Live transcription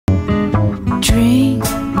Drink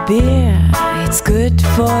beer, it's good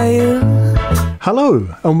for you.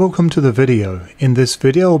 Hello and welcome to the video. In this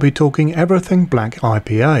video I'll be talking everything black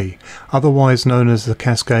IPA, otherwise known as the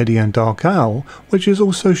Cascadian Dark Ale, which is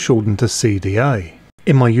also shortened to CDA.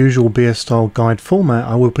 In my usual beer style guide format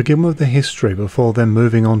I will begin with the history before then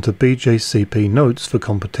moving on to BJCP notes for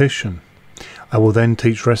competition. I will then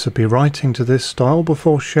teach recipe writing to this style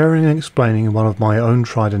before sharing and explaining one of my own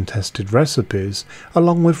tried and tested recipes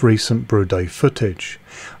along with recent brew day footage.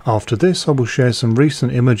 After this I will share some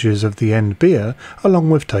recent images of the end beer along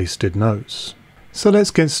with tasted notes. So let's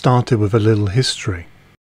get started with a little history.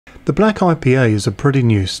 The black IPA is a pretty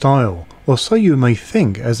new style, or so you may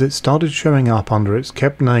think, as it started showing up under its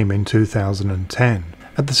kept name in 2010.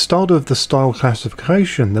 At the start of the style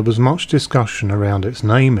classification there was much discussion around its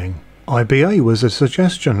naming. IPA was a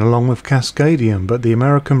suggestion along with Cascadian, but the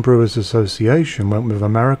American Brewers Association went with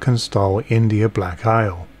American style India Black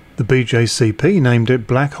Ale. The BJCP named it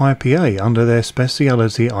Black IPA under their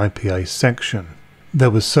Specialty IPA section. There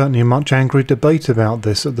was certainly much angry debate about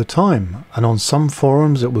this at the time, and on some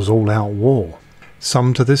forums it was all out war.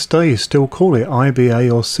 Some to this day still call it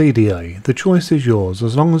IPA or CDA. The choice is yours.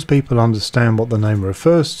 As long as people understand what the name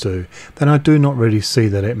refers to, then I do not really see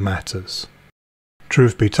that it matters.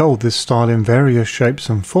 Truth be told, this style in various shapes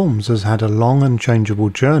and forms has had a long and changeable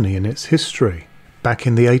journey in its history. Back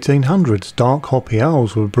in the 1800s, dark hoppy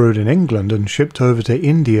ales were brewed in England and shipped over to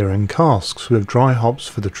India in casks with dry hops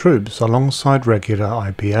for the troops alongside regular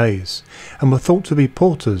IPAs, and were thought to be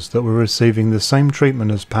porters that were receiving the same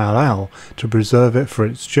treatment as pale ale to preserve it for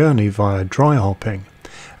its journey via dry hopping.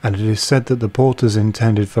 And it is said that the porters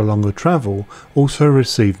intended for longer travel also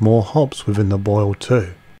received more hops within the boil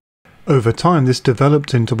too. Over time this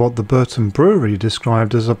developed into what the Burton Brewery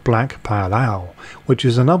described as a black pale ale, which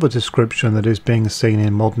is another description that is being seen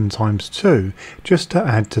in modern times too, just to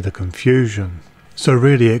add to the confusion. So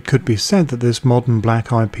really it could be said that this modern black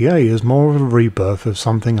IPA is more of a rebirth of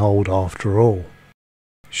something old after all.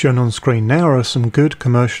 Shown on screen now are some good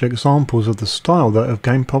commercial examples of the style that have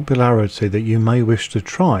gained popularity that you may wish to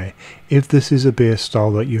try if this is a beer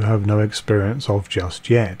style that you have no experience of just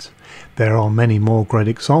yet. There are many more great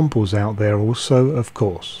examples out there also, of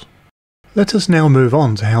course. Let us now move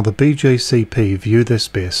on to how the BJCP view this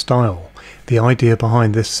beer style. The idea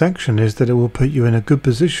behind this section is that it will put you in a good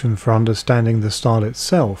position for understanding the style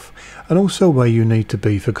itself and also where you need to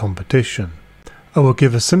be for competition. I will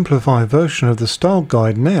give a simplified version of the style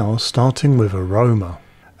guide now, starting with aroma.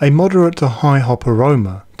 A moderate to high hop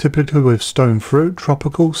aroma, typically with stone fruit,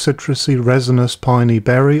 tropical, citrusy, resinous, piney,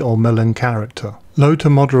 berry or melon character. Low to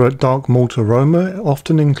moderate dark malt aroma,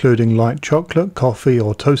 often including light chocolate, coffee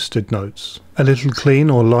or toasted notes. A little clean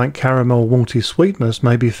or light caramel malty sweetness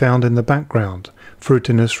may be found in the background.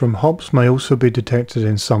 Fruitiness from hops may also be detected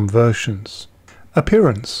in some versions.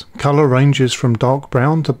 Appearance. Colour ranges from dark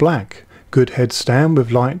brown to black. Good head stand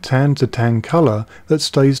with light tan to tan colour that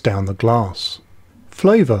stays down the glass.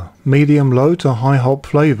 Flavour. Medium low to high hop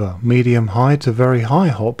flavour, medium high to very high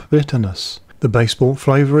hop bitterness. The base malt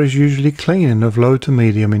flavour is usually clean and of low to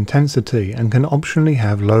medium intensity and can optionally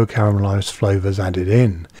have low caramelised flavours added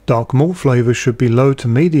in. Dark malt flavour should be low to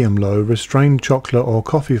medium low, restrained chocolate or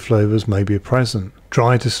coffee flavours may be present.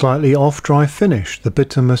 Dry to slightly off dry finish, the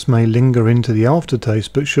bitterness may linger into the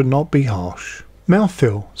aftertaste but should not be harsh.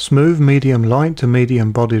 Mouthfeel. Smooth medium light to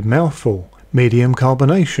medium bodied mouthfeel. Medium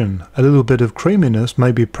carbonation. A little bit of creaminess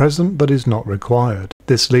may be present but is not required.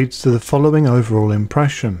 This leads to the following overall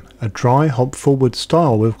impression. A dry hop forward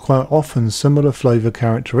style with quite often similar flavour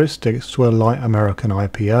characteristics to a light American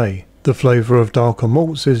IPA. The flavour of darker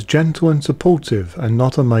malts is gentle and supportive and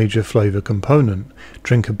not a major flavour component.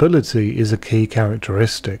 Drinkability is a key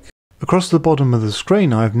characteristic. Across the bottom of the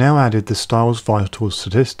screen I have now added the style's vital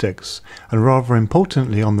statistics, and rather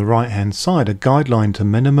importantly on the right hand side a guideline to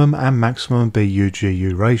minimum and maximum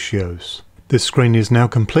BU-GU ratios. This screen is now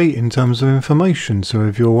complete in terms of information, so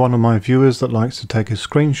if you're one of my viewers that likes to take a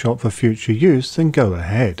screenshot for future use, then go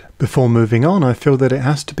ahead. Before moving on, I feel that it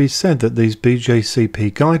has to be said that these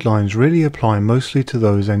BJCP guidelines really apply mostly to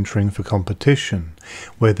those entering for competition,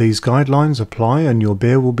 where these guidelines apply and your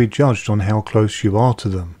beer will be judged on how close you are to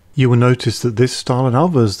them. You will notice that this style and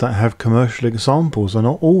others that have commercial examples are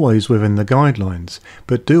not always within the guidelines,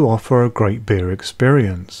 but do offer a great beer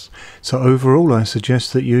experience. So overall I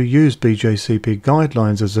suggest that you use BJCP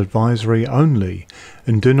guidelines as advisory only,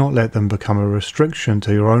 and do not let them become a restriction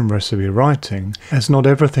to your own recipe writing, as not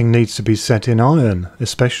everything needs to be set in iron,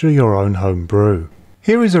 especially your own home brew.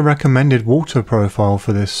 Here is a recommended water profile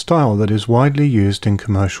for this style that is widely used in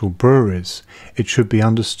commercial breweries. It should be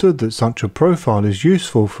understood that such a profile is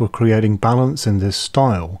useful for creating balance in this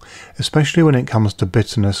style, especially when it comes to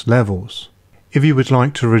bitterness levels. If you would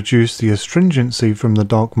like to reduce the astringency from the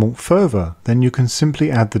dark malt further, then you can simply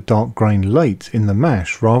add the dark grain late in the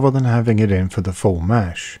mash rather than having it in for the full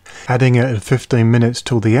mash. Adding it at 15 minutes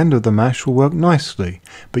till the end of the mash will work nicely,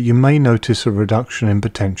 but you may notice a reduction in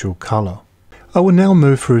potential colour. I will now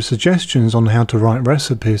move through suggestions on how to write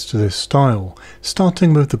recipes to this style,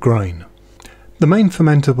 starting with the grain. The main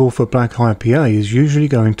fermentable for black IPA is usually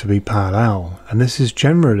going to be Pale Ale, and this is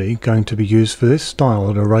generally going to be used for this style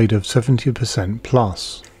at a rate of 70%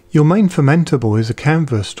 plus. Your main fermentable is a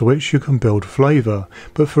canvas to which you can build flavour,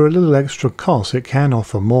 but for a little extra cost it can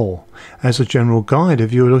offer more. As a general guide,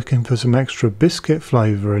 if you are looking for some extra biscuit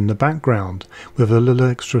flavour in the background with a little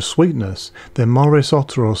extra sweetness, then Morris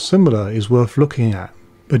Otter or similar is worth looking at.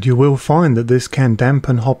 But you will find that this can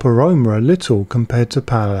dampen hop aroma a little compared to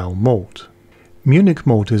Pale Ale Malt. Munich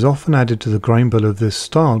Malt is often added to the grain bill of this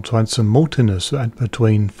style to add some maltiness at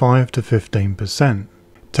between 5 to 15%.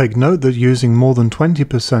 Take note that using more than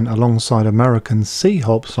 20% alongside American C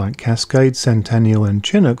hops like Cascade, Centennial and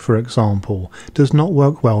Chinook for example does not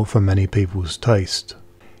work well for many people's taste.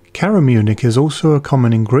 Caramunich is also a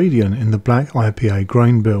common ingredient in the black IPA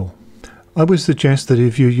grain bill. I would suggest that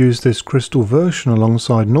if you use this crystal version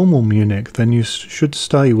alongside normal Munich, then you should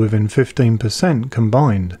stay within 15%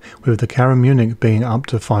 combined, with the Caramunich being up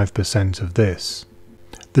to 5% of this.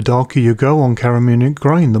 The darker you go on Caramunich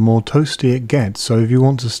grain, the more toasty it gets, so if you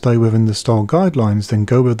want to stay within the style guidelines, then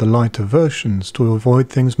go with the lighter versions to avoid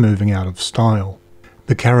things moving out of style.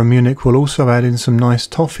 The Caramunich will also add in some nice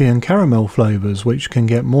toffee and caramel flavours which can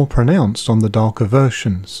get more pronounced on the darker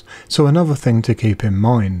versions, so another thing to keep in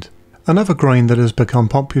mind. Another grain that has become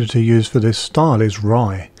popular to use for this style is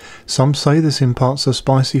rye. Some say this imparts a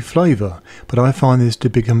spicy flavour, but I find this to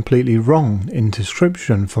be completely wrong in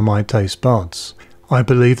description for my taste buds. I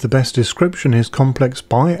believe the best description is complex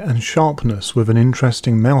bite and sharpness with an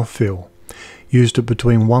interesting mouthfeel. Used at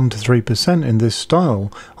between 1 to 3% in this style,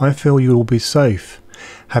 I feel you will be safe.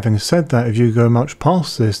 Having said that, if you go much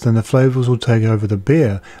past this, then the flavours will take over the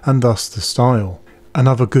beer and thus the style.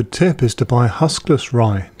 Another good tip is to buy huskless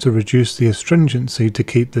rye to reduce the astringency to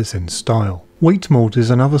keep this in style. Wheat malt is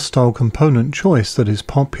another style component choice that is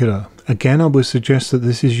popular. Again, I would suggest that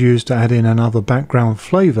this is used to add in another background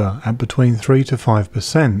flavour at between 3 to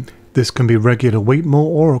 5%. This can be regular wheat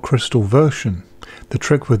malt or a crystal version. The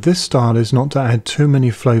trick with this style is not to add too many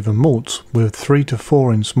flavour malts, with 3 to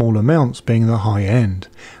 4 in small amounts being the high end.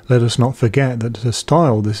 Let us not forget that to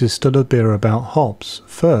style this is still a beer about hops,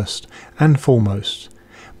 first and foremost.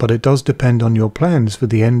 But it does depend on your plans for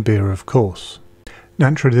the end beer of course.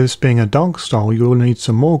 Naturally, this being a dark style, you will need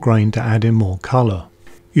some more grain to add in more colour.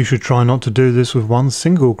 You should try not to do this with one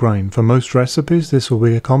single grain. For most recipes this will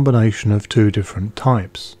be a combination of 2 different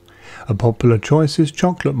types. A popular choice is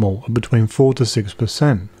chocolate malt at between 4 to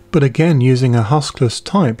 6%. But again, using a huskless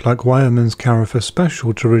type like Weyermann's Carafa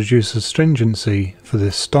Special to reduce astringency for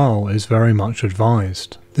this style is very much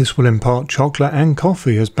advised. This will impart chocolate and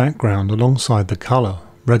coffee as background alongside the colour.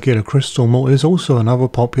 Regular crystal malt is also another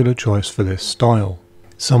popular choice for this style.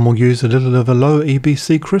 Some will use a little of a low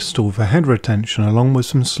EBC crystal for head retention along with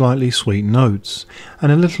some slightly sweet notes,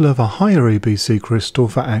 and a little of a higher EBC crystal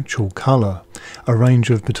for actual colour. A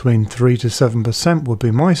range of between 3 to 7% would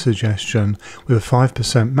be my suggestion, with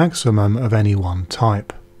 5% maximum of any one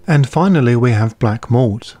type. And finally we have black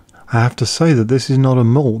malt. I have to say that this is not a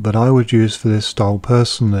malt that I would use for this style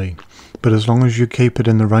personally, but as long as you keep it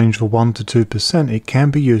in the range of 1 to 2% it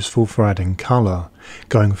can be useful for adding colour.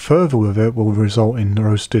 Going further with it will result in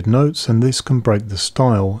roasted notes, and this can break the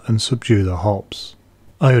style and subdue the hops.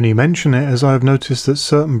 I only mention it as I have noticed that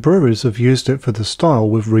certain breweries have used it for the style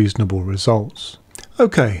with reasonable results.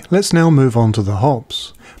 Okay, let's now move on to the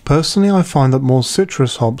hops. Personally I find that more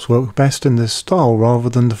citrus hops work best in this style rather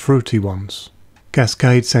than the fruity ones.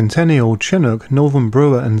 Cascade, Centennial, Chinook, Northern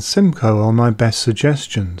Brewer and Simcoe are my best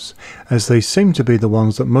suggestions, as they seem to be the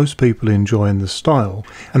ones that most people enjoy in the style,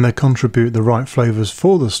 and they contribute the right flavours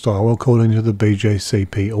for the style according to the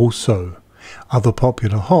BJCP also. Other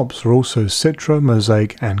popular hops are also Citra,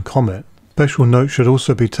 Mosaic and Comet. Special note should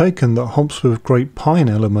also be taken that hops with great pine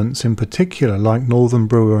elements in particular like Northern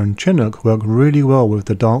Brewer and Chinook work really well with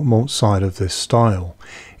the dark malt side of this style.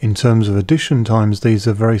 In terms of addition times, these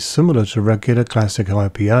are very similar to regular classic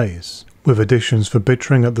IPAs, with additions for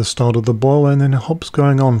bittering at the start of the boil and then hops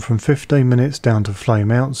going on from 15 minutes down to flame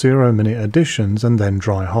out 0-minute additions and then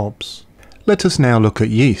dry hops. Let us now look at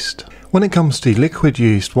yeast. When it comes to liquid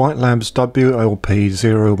yeast, White Labs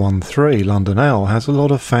WLP013 London Ale has a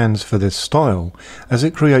lot of fans for this style, as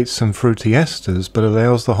it creates some fruity esters but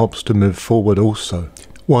allows the hops to move forward also.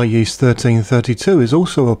 Y Yeast 1332 is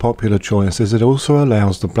also a popular choice, as it also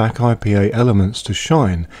allows the black IPA elements to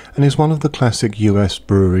shine and is one of the classic US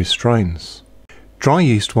brewery strains. Dry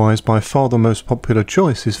yeast wise, by far the most popular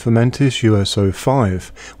choice is Fermentis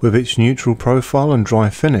US05 with its neutral profile and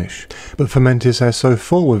dry finish, but Fermentis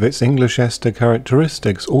SO4 with its English ester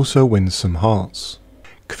characteristics also wins some hearts.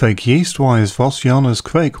 Kveik yeast wise, Vossiana's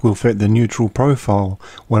Kveik will fit the neutral profile,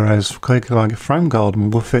 whereas Kveik like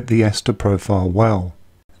Framgarden will fit the ester profile well.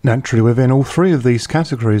 Naturally, within all three of these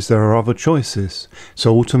categories there are other choices,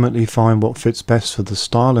 so ultimately find what fits best for the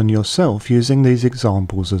style and yourself using these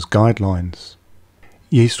examples as guidelines.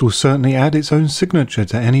 Yeast will certainly add its own signature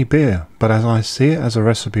to any beer, but as I see it as a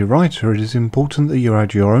recipe writer, it is important that you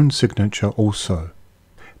add your own signature also.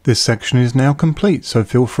 This section is now complete, so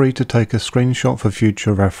feel free to take a screenshot for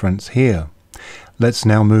future reference here. Let's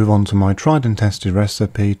now move on to my tried and tested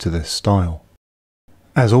recipe to this style.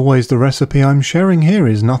 As always, the recipe I'm sharing here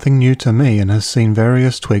is nothing new to me and has seen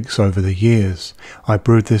various tweaks over the years. I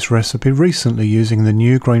brewed this recipe recently using the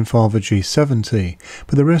new Grainfather G70,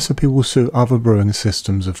 but the recipe will suit other brewing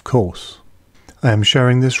systems of course. I am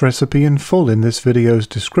sharing this recipe in full in this video's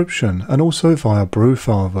description and also via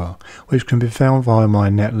Brewfather, which can be found via my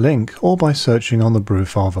net link or by searching on the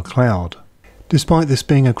Brewfather cloud. Despite this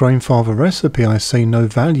being a Grainfather recipe, I see no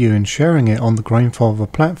value in sharing it on the Grainfather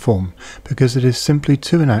platform because it is simply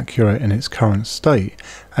too inaccurate in its current state,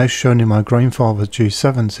 as shown in my Grainfather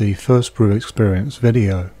G70 first brew experience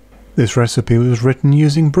video. This recipe was written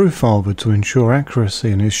using Brewfather to ensure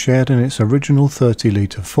accuracy and is shared in its original 30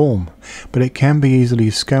 litre form, but it can be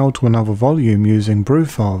easily scaled to another volume using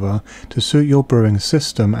Brewfather to suit your brewing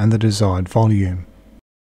system and the desired volume.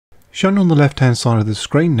 Shown on the left hand side of the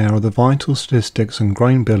screen now are the vital statistics and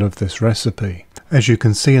grain bill of this recipe. As you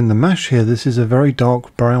can see in the mash here, this is a very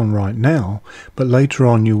dark brown right now, but later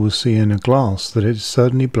on you will see in a glass that it is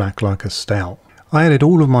certainly black like a stout. I added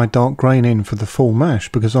all of my dark grain in for the full mash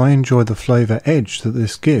because I enjoy the flavour edge that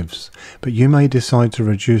this gives, but you may decide to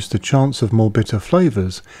reduce the chance of more bitter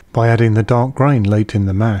flavours by adding the dark grain late in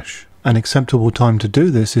the mash. An acceptable time to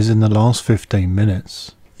do this is in the last 15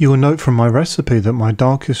 minutes. You will note from my recipe that my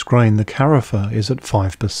darkest grain, the Carafa, is at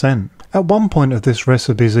 5%. At one point of this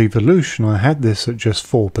recipe's evolution I had this at just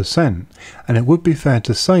 4%, and it would be fair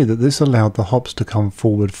to say that this allowed the hops to come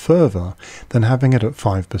forward further than having it at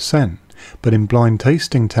 5%, but in blind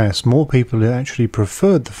tasting tests more people actually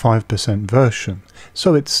preferred the 5% version,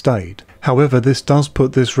 so it stayed. However, this does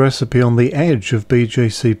put this recipe on the edge of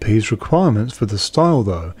BJCP's requirements for the style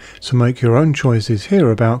though, so make your own choices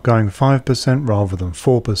here about going 5% rather than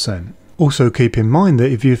 4%. Also keep in mind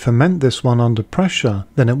that if you ferment this one under pressure,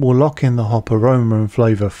 then it will lock in the hop aroma and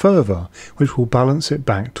flavour further, which will balance it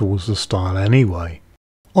back towards the style anyway.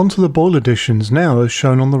 Onto the boil additions now, as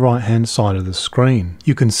shown on the right hand side of the screen.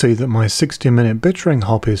 You can see that my 60-minute bittering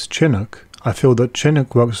hop is Chinook. I feel that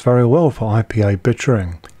Chinook works very well for IPA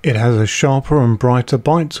bittering. It has a sharper and brighter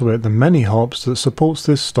bite to it than many hops that supports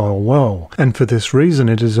this style well, and for this reason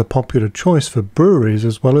it is a popular choice for breweries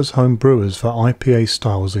as well as home brewers for IPA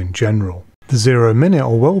styles in general. The 0 Minute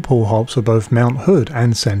or Whirlpool hops are both Mount Hood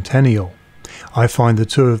and Centennial. I find the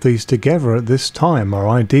two of these together at this time are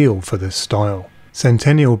ideal for this style.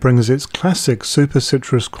 Centennial brings its classic super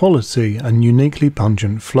citrus quality and uniquely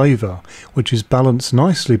pungent flavour, which is balanced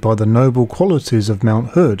nicely by the noble qualities of Mount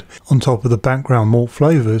Hood on top of the background malt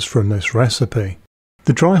flavours from this recipe.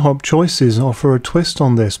 The dry hop choices offer a twist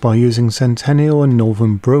on this by using Centennial and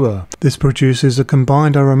Northern Brewer. This produces a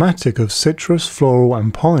combined aromatic of citrus, floral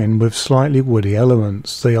and pine with slightly woody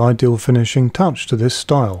elements, the ideal finishing touch to this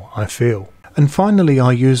style, I feel. And finally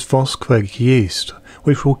I used Voss Kveik yeast,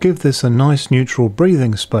 which will give this a nice neutral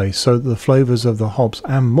breathing space so that the flavours of the hops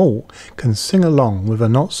and malt can sing along with a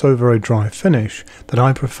not so very dry finish that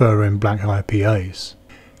I prefer in black IPAs.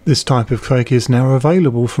 This type of Kveik is now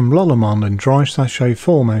available from Lollermund in dry sachet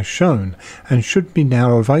form as shown, and should be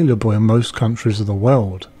now available in most countries of the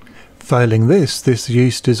world. Failing this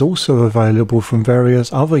yeast is also available from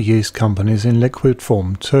various other yeast companies in liquid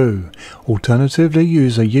form too. Alternatively,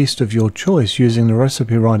 use a yeast of your choice using the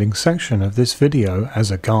recipe writing section of this video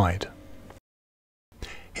as a guide.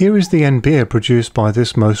 Here is the end beer produced by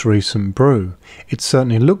this most recent brew. It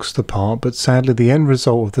certainly looks the part, but sadly the end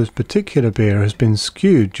result of this particular beer has been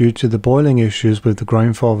skewed due to the boiling issues with the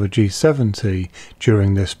Grainfather G70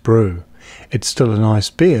 during this brew. It's still a nice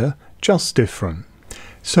beer, just different.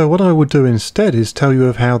 So what I would do instead is tell you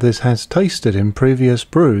of how this has tasted in previous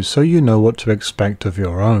brews so you know what to expect of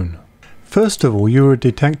your own. First of all, you will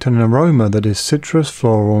detect an aroma that is citrus,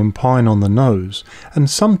 floral and pine on the nose, and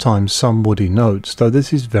sometimes some woody notes, though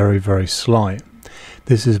this is very slight.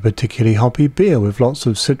 This is a particularly hoppy beer with lots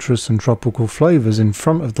of citrus and tropical flavours in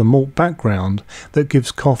front of the malt background that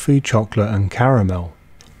gives coffee, chocolate and caramel.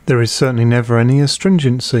 There is certainly never any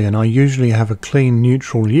astringency, and I usually have a clean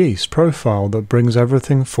neutral yeast profile that brings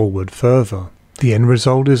everything forward further. The end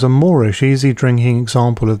result is a moreish, easy drinking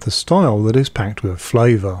example of the style that is packed with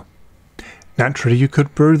flavour. Naturally, you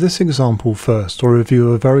could brew this example first, or if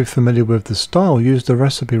you are very familiar with the style, use the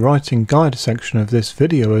recipe writing guide section of this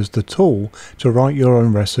video as the tool to write your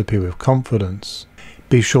own recipe with confidence.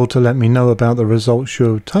 Be sure to let me know about the results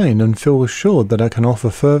you obtain and feel assured that I can offer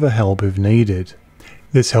further help if needed.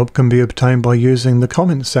 This help can be obtained by using the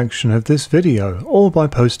comments section of this video or by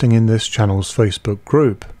posting in this channel's Facebook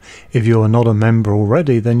group. If you are not a member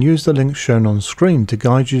already, then use the link shown on screen to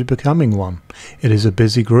guide you to becoming one. It is a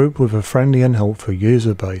busy group with a friendly and helpful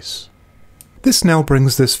user base. This now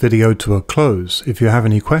brings this video to a close. If you have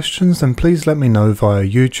any questions, then please let me know via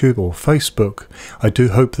YouTube or Facebook. I do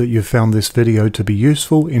hope that you found this video to be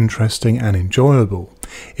useful, interesting and enjoyable.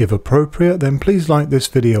 If appropriate, then please like this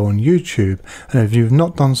video on YouTube, and if you've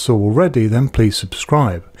not done so already, then please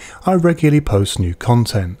subscribe. I regularly post new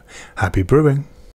content. Happy brewing!